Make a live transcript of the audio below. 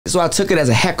So I took it as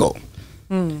a heckle.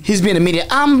 He's being immediate.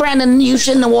 I'm Brandon, you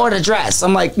shouldn't have wore the dress.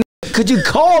 I'm like, could you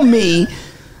call me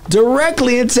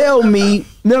directly and tell me, you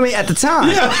know what I mean, at the time?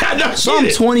 Yeah, so I'm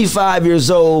 25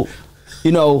 years old,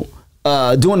 you know,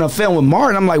 doing a film with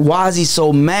Martin. I'm like, why is he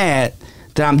so mad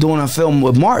that I'm doing a film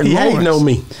with Martin Lawrence? He hating on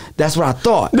me. That's what I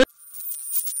thought.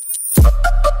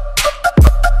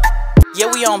 Yeah,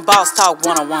 we on Boss Talk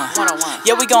 101.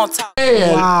 Yeah, we gonna talk.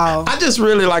 Man, wow. I just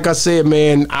really, like I said,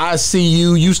 man, I see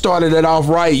you. You started it off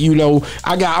right. You know,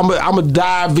 I'm a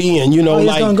dive in. You know,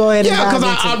 like gonna go ahead and yeah, because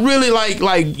I really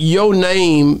like your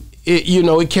name. You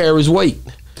know, it carries weight.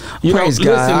 You praise know,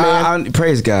 God. listen, man.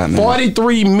 Praise God, man.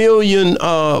 43 million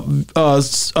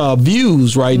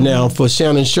views right now for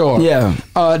Shannon Sharpe. Yeah.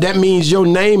 That means your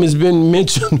name has been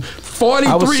mentioned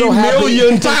 43 so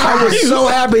million times. I was so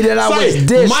happy that I was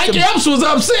dissed. Mike Epps was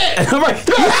upset. I'm like,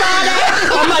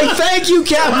 thank you,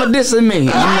 Kat, for dissing me.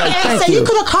 I'm like, thank you. You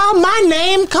could have called my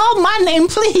name. Call my name,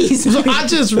 please. So I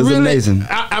just That's really, amazing.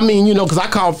 I mean, you know, because I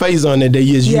called Faison that day,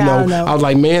 as you know. I was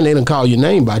like, man, they done called your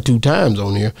name by 2 times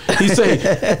on here. He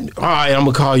said, all right, I'm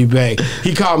going to call you back.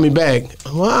 He called me back.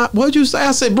 What'd you say?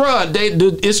 I said, bruh,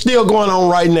 it's still going on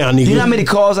right now, nigga. Do you know how many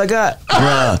calls I got?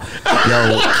 Bruh,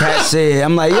 yo, Kat said,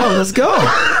 I'm like, yo, let's go.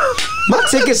 My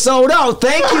ticket sold out.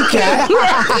 Thank you, Kat.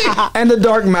 And the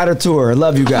Dark Matter Tour.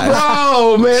 Love you guys.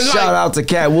 Oh, man. Shout out to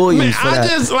Cat Williams for that.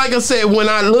 Just, like I said, when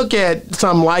I look at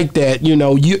something like that, you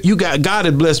know, you got, God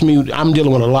had blessed me. I'm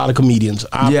dealing with a lot of comedians.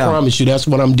 I promise you, that's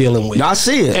what I'm dealing with. I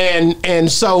see it. And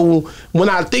so when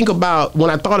I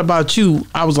thought about you,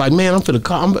 I was like, man, I'm finna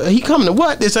call. He coming to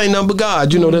what? This ain't nothing but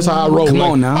God. You know, that's how I roll. Come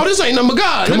on now. Oh, this ain't nothing but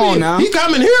God. Come on now. He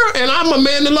coming here, and I'm a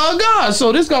man that love God,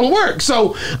 so this gonna work.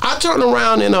 So I turned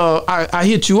around and I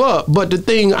hit you up, but the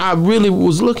thing I really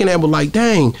was looking at was like,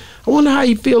 dang, I wonder how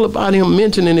you feel about him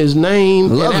mentioning his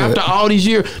name after all these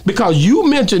years, because you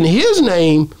mentioned his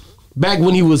name back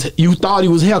when you thought he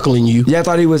was heckling you. Yeah, I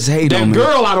thought he was hating on me. That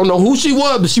girl, I don't know who she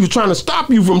was, but she was trying to stop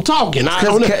you from talking. I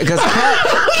don't know.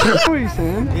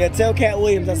 Yeah, tell Cat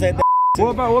Williams I said that.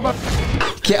 What about?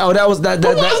 Oh, that was that.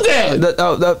 Who was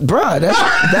that? Bruh,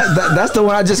 that's the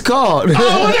one I just called. Oh, that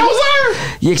was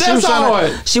her. Yeah,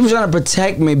 she was trying to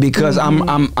protect me because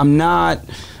I'm not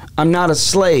a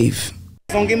slave.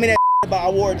 Don't give me that about I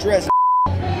wore a dress.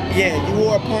 Yeah, you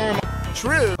wore a perm.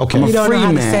 True. Okay, I'm a you don't free know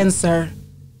how man. to censor.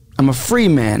 I'm a free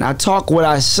man. I talk what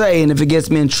I say, and if it gets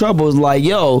me in trouble, it's like,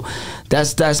 yo,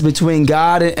 that's between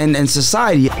God and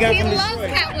society. He loves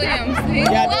Cat Williams.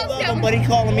 Yeah, I do love him, but he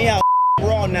calling me out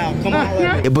raw now. Come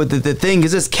on. But the thing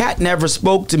is, this Cat never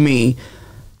spoke to me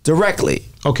directly.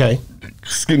 Okay.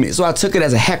 Excuse me. So I took it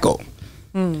as a heckle.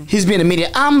 He's being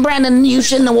immediate. I'm Brandon, you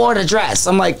shouldn't have wore the dress.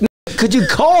 I'm like, could you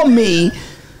call me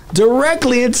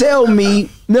directly and tell me, you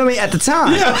know what I mean, at the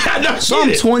time? Yeah, so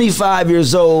I'm 25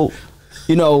 years old,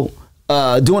 you know,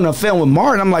 doing a film with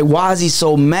Martin. I'm like, why is he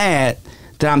so mad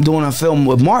that I'm doing a film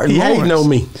with Martin Lawrence? He hating on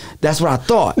me. That's what I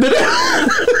thought.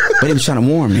 But he was trying to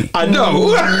warn me. I know.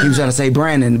 He was trying to say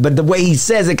Brandon, but the way he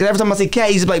says it, because every time I say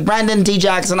K, he's like, Brandon T.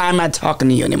 Jackson, I'm not talking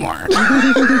to you anymore.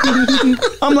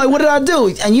 I'm like, what did I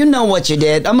do? And you know what you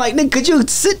did. I'm like, Nick, could you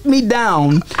sit me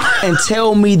down and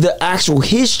tell me the actual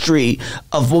history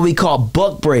of what we call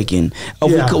buck breaking,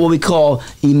 of what we call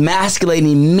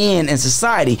emasculating men in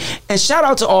society? And shout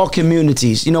out to all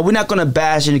communities. You know, we're not going to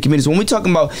bash any communities. When we're talking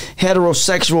about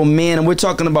heterosexual men and we're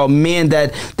talking about men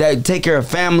that take care of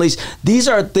families, these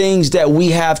are things that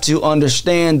we have to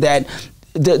understand, that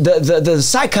the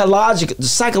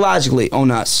psychologically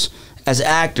on us as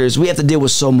actors, we have to deal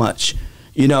with so much,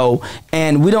 you know,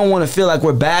 and we don't want to feel like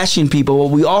we're bashing people.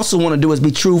 What we also want to do is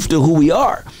be true to who we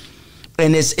are.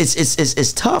 And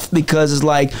it's tough, because it's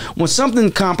like when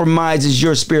something compromises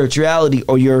your spirituality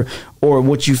or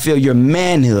what you feel your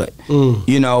manhood,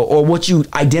 you know, or what you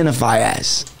identify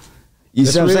as. You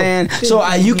see what I'm saying? So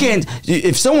you can't.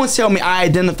 If someone tell me I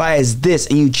identify as this,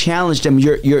 and you challenge them,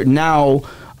 you're now,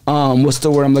 what's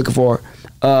the word I'm looking for?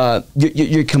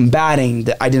 You're combating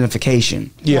the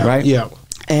identification. Yeah. Right. Yeah.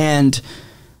 And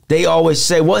they always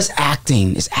say, "Well, it's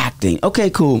acting. It's acting." Okay,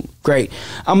 cool, great.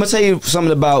 I'm gonna tell you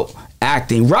something about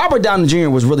acting. Robert Downey Jr.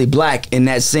 was really black in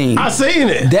that scene. I seen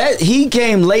it. That he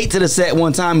came late to the set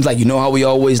one time. He's like, you know how we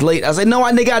always late? I said, no,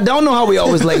 nigga, I don't know how we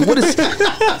always late. What is?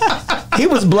 He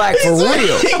was black for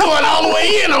real. He going all the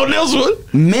way in on this one.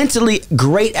 Mentally,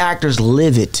 great actors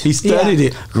live it. He studied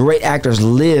it. Great actors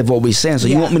live what we're saying. So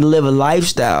you want me to live a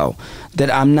lifestyle that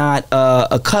I'm not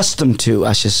accustomed to,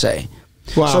 I should say.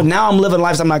 Wow. So now I'm living a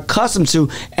lifestyle I'm not accustomed to,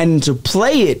 and to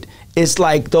play it, it's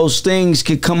like those things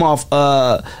could come off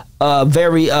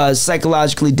very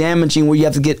psychologically damaging, where you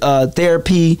have to get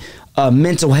therapy,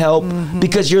 mental health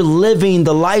because you're living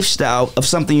the lifestyle of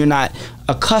something you're not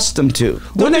accustomed to.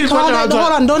 Don't they call that?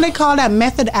 Hold on. Don't they call that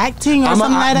method acting or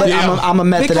something like that? But I'm a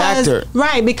method actor.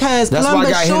 Right, because that's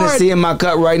Columbus why I got Short, Hennessy in my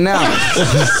cup right now.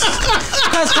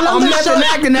 I'm method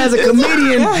acting as a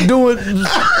comedian doing.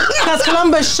 Because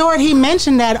Columbus Short, he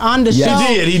mentioned that on the show.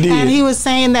 He did. And he was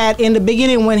saying that in the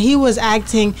beginning when he was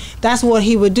acting, that's what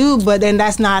he would do, but then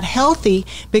that's not healthy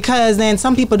because then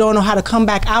some people don't know how to come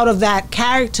back out of that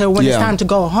character when it's time to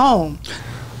go home.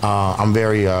 I'm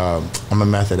a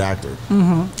method actor.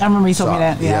 I remember you told me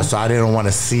that. Yeah. So I didn't want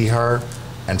to see her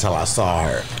until I saw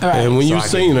her. Right. And when you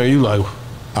seen her, you like,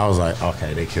 I was like,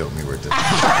 okay, they killed me with this.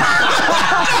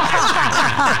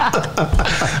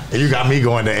 You got me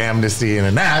going to Amnesty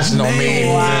International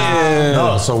meetings. Wow.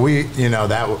 No, so we,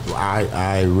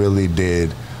 I really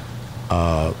did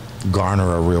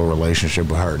garner a real relationship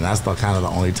with her, and that's the kind of the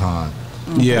only time.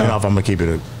 Yeah. If I'm gonna keep it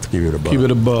a buck. Keep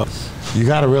it a buck. You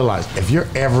got to realize if you're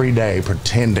every day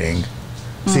pretending.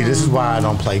 See, this is why I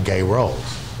don't play gay roles,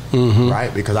 right?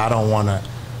 Because I don't want to.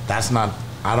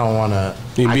 I don't want to.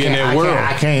 Be in that world.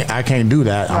 I can't do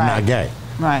that. Right. I'm not gay.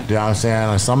 Right. You know what I'm saying?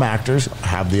 And some actors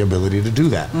have the ability to do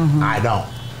that. I don't.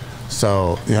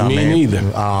 So Me neither.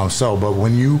 But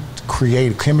when you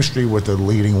create chemistry with a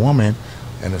leading woman,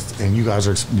 and you guys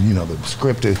are, the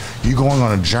script is you going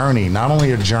on a journey. Not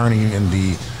only a journey in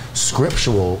the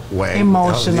scriptural way,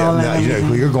 emotional,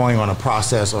 you're going on a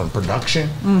process on production.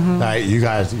 Right? You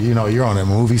guys, you're on a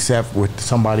movie set with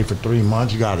somebody for 3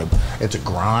 months. It's a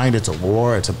grind, it's a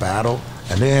war, it's a battle,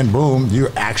 and then boom,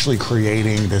 you're actually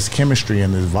creating this chemistry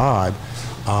and this vibe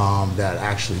that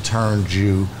actually turns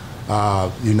you,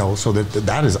 so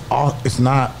that is all. It's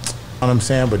not what I'm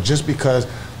saying, but just because.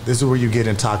 This is where you get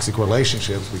in toxic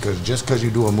relationships because just because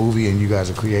you do a movie and you guys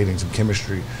are creating some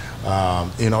chemistry,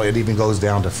 it even goes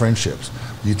down to friendships.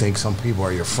 You think some people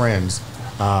are your friends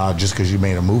just because you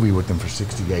made a movie with them for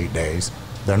 68 days.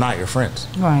 They're not your friends.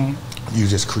 Right. You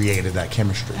just created that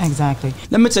chemistry. Exactly.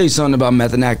 Let me tell you something about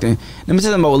method acting. Let me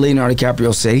tell you about what Leonardo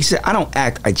DiCaprio said. He said, "I don't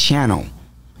act, I channel."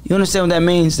 You understand what that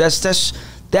means? That's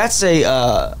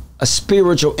a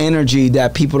spiritual energy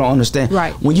that people don't understand.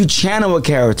 Right. When you channel a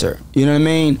character, you know what I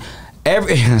mean?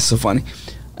 That's so funny.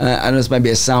 I know this might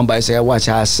be a soundbite, so I watch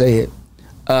how I say it.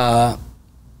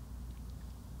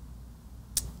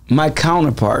 My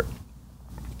counterpart,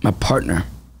 my partner,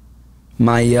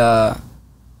 my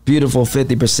beautiful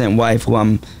 50% wife, who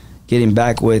I'm getting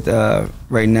back with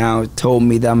right now, told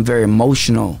me that I'm very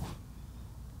emotional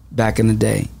back in the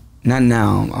day. Not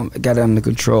now. I got it under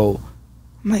control.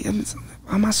 I'm like, I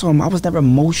was never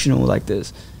emotional like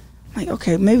this. I'm like,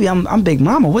 okay, maybe I'm Big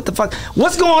Mama. What the fuck?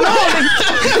 What's going on?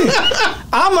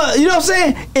 you know what I'm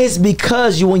saying? It's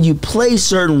because when you play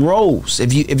certain roles,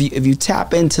 if you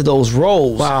tap into those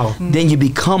roles, wow, then you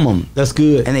become them. That's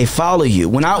good. And they follow you.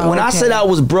 When I said I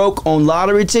was broke on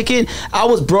lottery ticket, I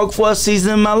was broke for a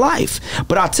season in my life.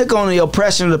 But I took on the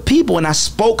oppression of the people and I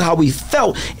spoke how we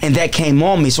felt, and that came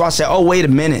on me. So I said, oh, wait a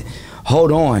minute.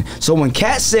 Hold on. So when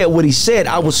KATT said what he said,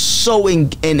 I was so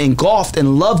engulfed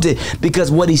and loved it because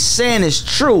what he's saying is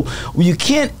true. You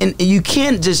can't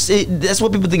just. That's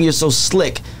what people think you're so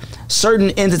slick. Certain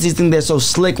entities think they're so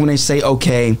slick when they say,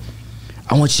 "Okay,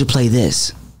 I want you to play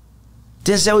this."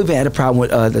 Denzel even had a problem with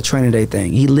the Training Day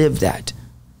thing. He lived that.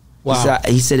 Wow.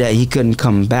 He said that he couldn't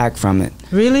come back from it.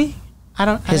 Really?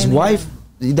 His wife.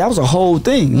 That was a whole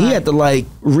thing. Right. He had to like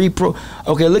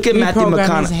Okay, look at Matthew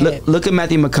McConaughey. Look at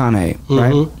Matthew McConaughey,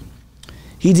 right?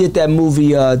 He did that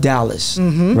movie Dallas,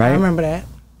 right? I remember that.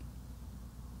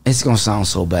 It's gonna sound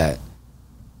so bad,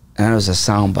 and it was a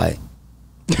sound bite.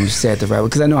 You said it the right way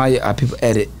because I know how people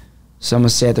edit, so I'm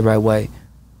gonna say it the right way.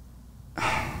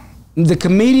 The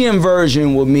comedian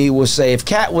version with me will say, if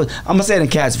KATT was, I'm gonna say it in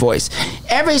KATT's voice.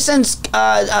 Ever since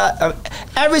Matthew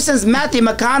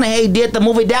McConaughey did the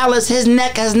movie Dallas, his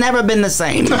neck has never been the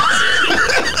same.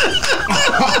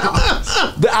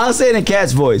 I'll say it in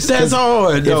KATT's voice. That's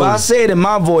hard. If I say it in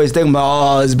my voice, they're gonna be like,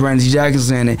 oh, it's Brandon T. Jackson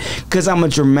saying it. Because I'm a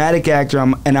dramatic actor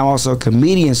and I'm also a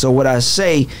comedian. So what I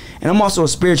say, and I'm also a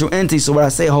spiritual entity, so what I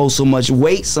say holds so much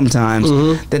weight sometimes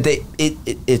that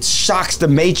it shocks the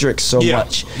matrix so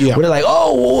much. Yeah. Where they're like,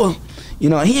 oh, he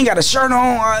ain't got a shirt on.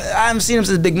 I haven't seen him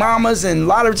since Big Mama's and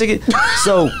lottery ticket.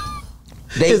 So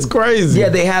it's crazy. Yeah,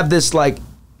 they have this like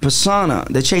persona.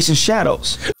 They're chasing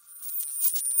shadows.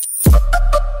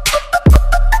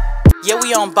 Yeah,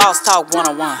 we on Boss Talk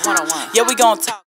 101. Yeah, we gon' talk.